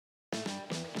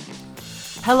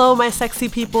Hello, my sexy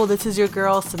people. This is your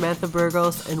girl, Samantha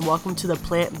Burgos, and welcome to the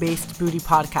Plant-Based Booty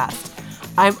Podcast.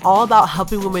 I'm all about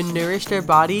helping women nourish their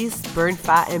bodies, burn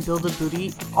fat, and build a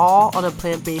booty, all on a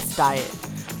plant-based diet.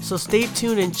 So stay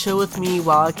tuned and chill with me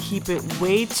while I keep it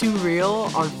way too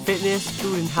real on fitness,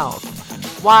 food, and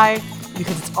health. Why?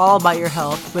 Because it's all about your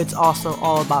health, but it's also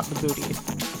all about the booty.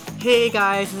 Hey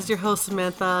guys, this is your host,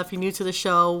 Samantha. If you're new to the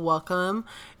show, welcome.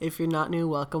 If you're not new,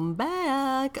 welcome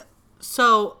back.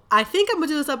 So I think I'm going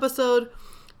to do this episode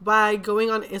by going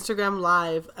on Instagram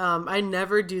Live. I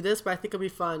never do this, but I think it'll be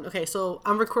fun. Okay, so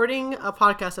I'm recording a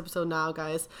podcast episode now,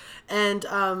 guys. And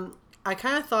I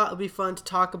kind of thought it would be fun to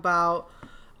talk about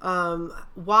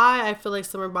why I feel like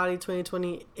Summer Body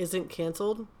 2020 isn't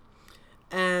canceled.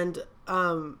 And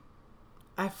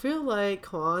I feel like,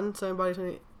 hold on, Summer Body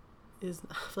 20 is,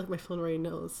 I feel like my phone already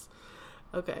knows.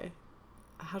 Okay,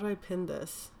 how do I pin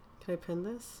this? Can I pin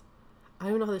this? I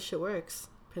don't even know how this shit works.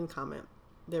 Pin comment.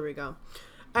 There we go.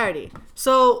 Alrighty.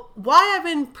 So why I've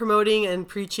been promoting and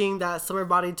preaching that Summer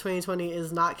Body 2020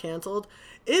 is not canceled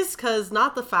is because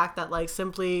not the fact that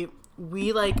simply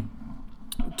we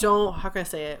don't, how can I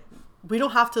say it? We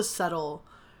don't have to settle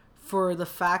for the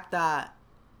fact that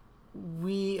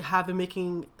we have been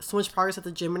making so much progress at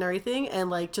the gym and everything, and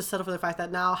just settle for the fact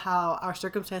that now how our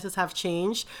circumstances have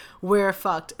changed, we're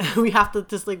fucked. We have to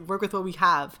just work with what we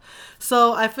have.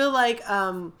 So I feel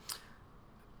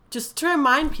just to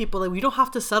remind people we don't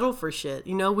have to settle for shit.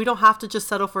 We don't have to just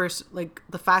settle for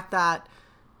the fact that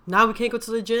now we can't go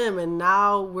to the gym and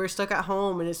now we're stuck at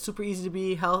home and it's super easy to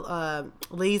be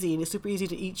lazy, and it's super easy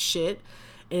to eat shit,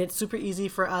 and it's super easy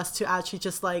for us to actually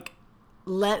just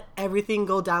let everything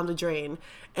go down the drain.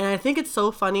 And I think it's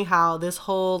so funny how this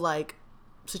whole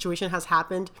situation has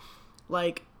happened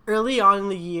early on in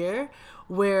the year,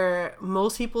 where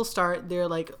most people start their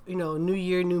new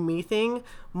year, new me thing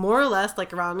more or less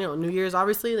around New Year's,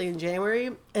 obviously in January,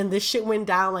 and this shit went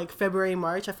down February,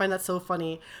 March. I find that so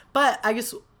funny, but I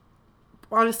just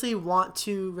honestly want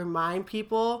to remind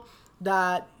people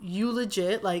that you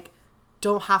legit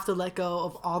don't have to let go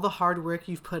of all the hard work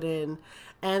you've put in.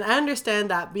 And I understand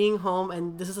that being home,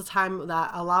 and this is a time that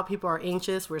a lot of people are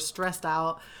anxious, we're stressed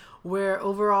out, we're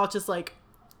overall just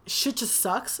shit just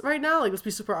sucks right now. Let's be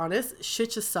super honest,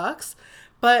 shit just sucks.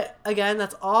 But again,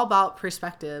 that's all about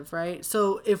perspective, right?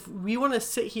 So if we want to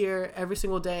sit here every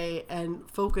single day and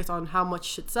focus on how much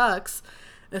shit sucks,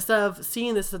 instead of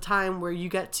seeing this as a time where you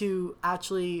get to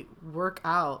actually work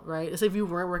out, right? It's if you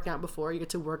weren't working out before, you get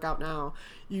to work out now.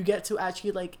 You get to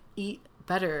actually eat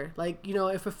better.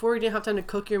 If before you didn't have time to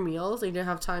cook your meals, and you didn't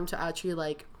have time to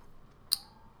actually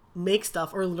make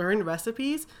stuff or learn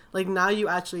recipes, now you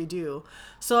actually do.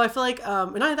 So I feel and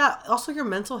not only that, also your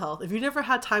mental health. If you never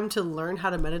had time to learn how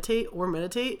to meditate,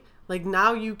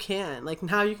 now you can.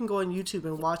 Now you can go on YouTube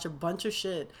and watch a bunch of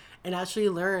shit and actually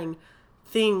learn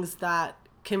things that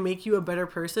can make you a better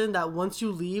person, that once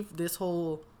you leave this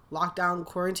whole lockdown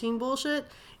quarantine bullshit,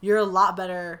 you're a lot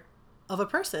better of a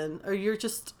person, or you're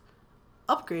just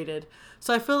upgraded.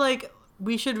 So I feel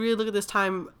we should really look at this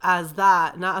time as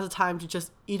that, not as a time to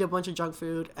just eat a bunch of junk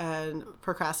food and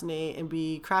procrastinate and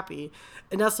be crappy.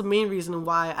 And that's the main reason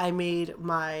why I made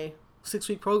my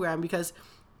 6-week program, because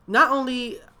not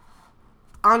only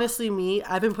honestly me,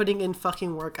 I've been putting in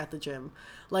fucking work at the gym.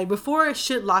 Before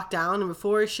shit locked down and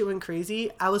before shit went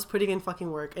crazy, I was putting in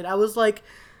fucking work, and I was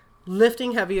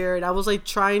lifting heavier, and I was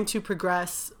trying to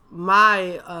progress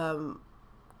my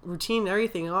routine and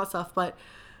everything and all that stuff, but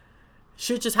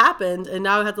shit just happened, and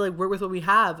now I have to work with what we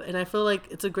have. And I feel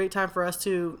it's a great time for us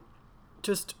to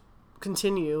just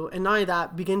continue, and not only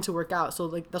that, begin to work out. So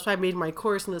that's why I made my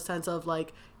course, in the sense of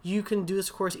you can do this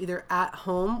course either at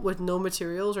home with no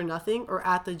materials or nothing, or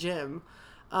at the gym,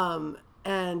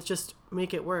 and just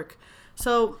make it work.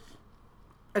 So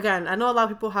again, I know a lot of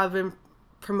people have been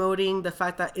promoting the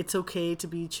fact that it's okay to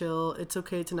be chill, it's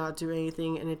okay to not do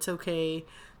anything, and it's okay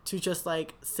to just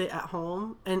sit at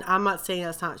home. And I'm not saying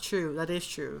that's not true. That is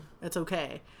true. It's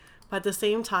okay. But at the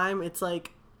same time, it's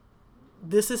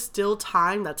this is still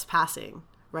time that's passing,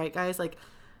 right, guys?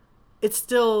 It's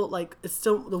still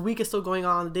the week is still going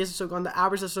on, the days are still going, the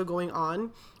hours are still going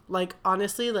on.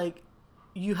 Honestly,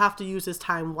 you have to use this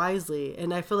time wisely.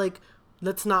 And I feel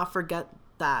let's not forget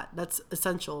that. That's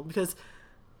essential, because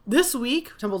this week,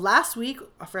 for example, last week,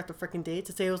 I forgot the freaking date,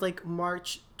 to say it was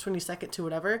March 22nd to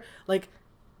whatever,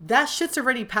 that shit's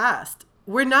already passed.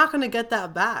 We're not going to get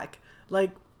that back.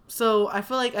 So I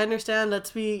feel I understand, let's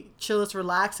be chill, let's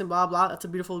relax and blah, blah. That's a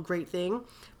beautiful, great thing.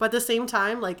 But at the same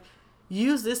time,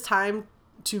 use this time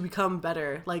to become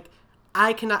better.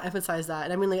 I cannot emphasize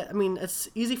that. And I mean, it's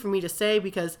easy for me to say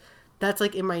because that's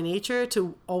like in my nature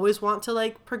to always want to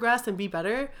like progress and be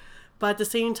better. But at the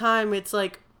same time, it's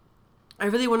like I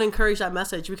really want to encourage that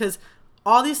message, because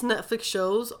all these Netflix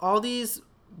shows, all these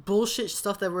bullshit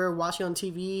stuff that we're watching on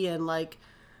TV, and like,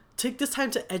 take this time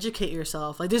to educate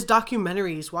yourself. Like, there's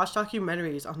documentaries. Watch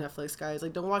documentaries on Netflix, guys.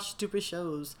 Like, don't watch stupid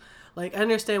shows. Like, I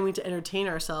understand we need to entertain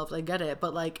ourselves. I get it.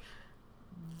 But like,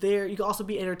 there you can also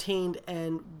be entertained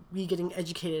and be getting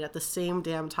educated at the same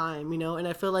damn time, you know? And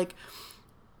I feel like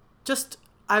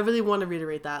I really want to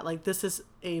reiterate that. Like, this is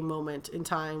a moment in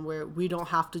time where we don't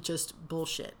have to just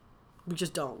bullshit. We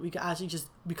just don't. We can actually just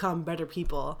become better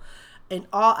people in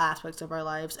all aspects of our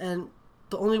lives. And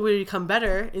the only way to become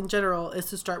better in general is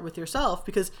to start with yourself,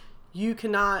 because you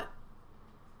cannot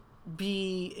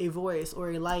be a voice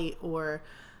or a light or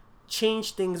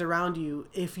change things around you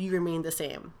if you remain the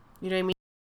same. You know what I mean?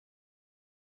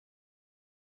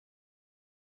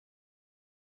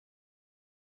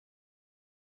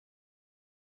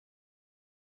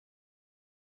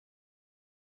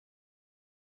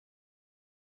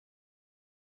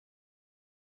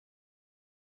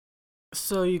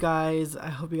 So, you guys, I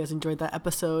hope you guys enjoyed that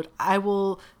episode. I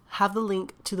will have the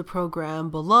link to the program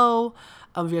below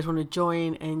if you guys want to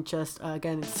join. And just,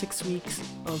 again, it's 6 weeks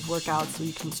of workouts, so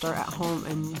you can start at home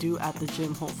and do at the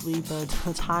gym, hopefully. By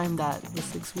the time that the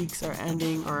 6 weeks are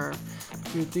ending, or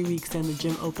you're 3 weeks and the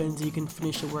gym opens, you can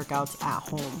finish the workouts at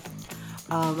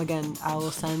home. Again, I'll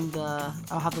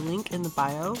have the link in the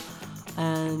bio.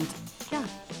 And yeah,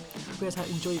 hope you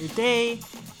guys enjoy your day,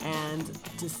 and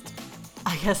just,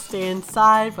 I guess, stay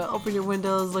inside, but open your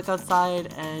windows, look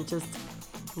outside, and just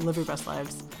live your best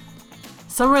lives.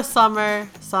 Summer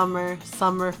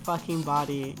fucking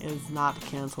body is not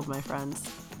canceled, my friends.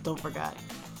 Don't forget.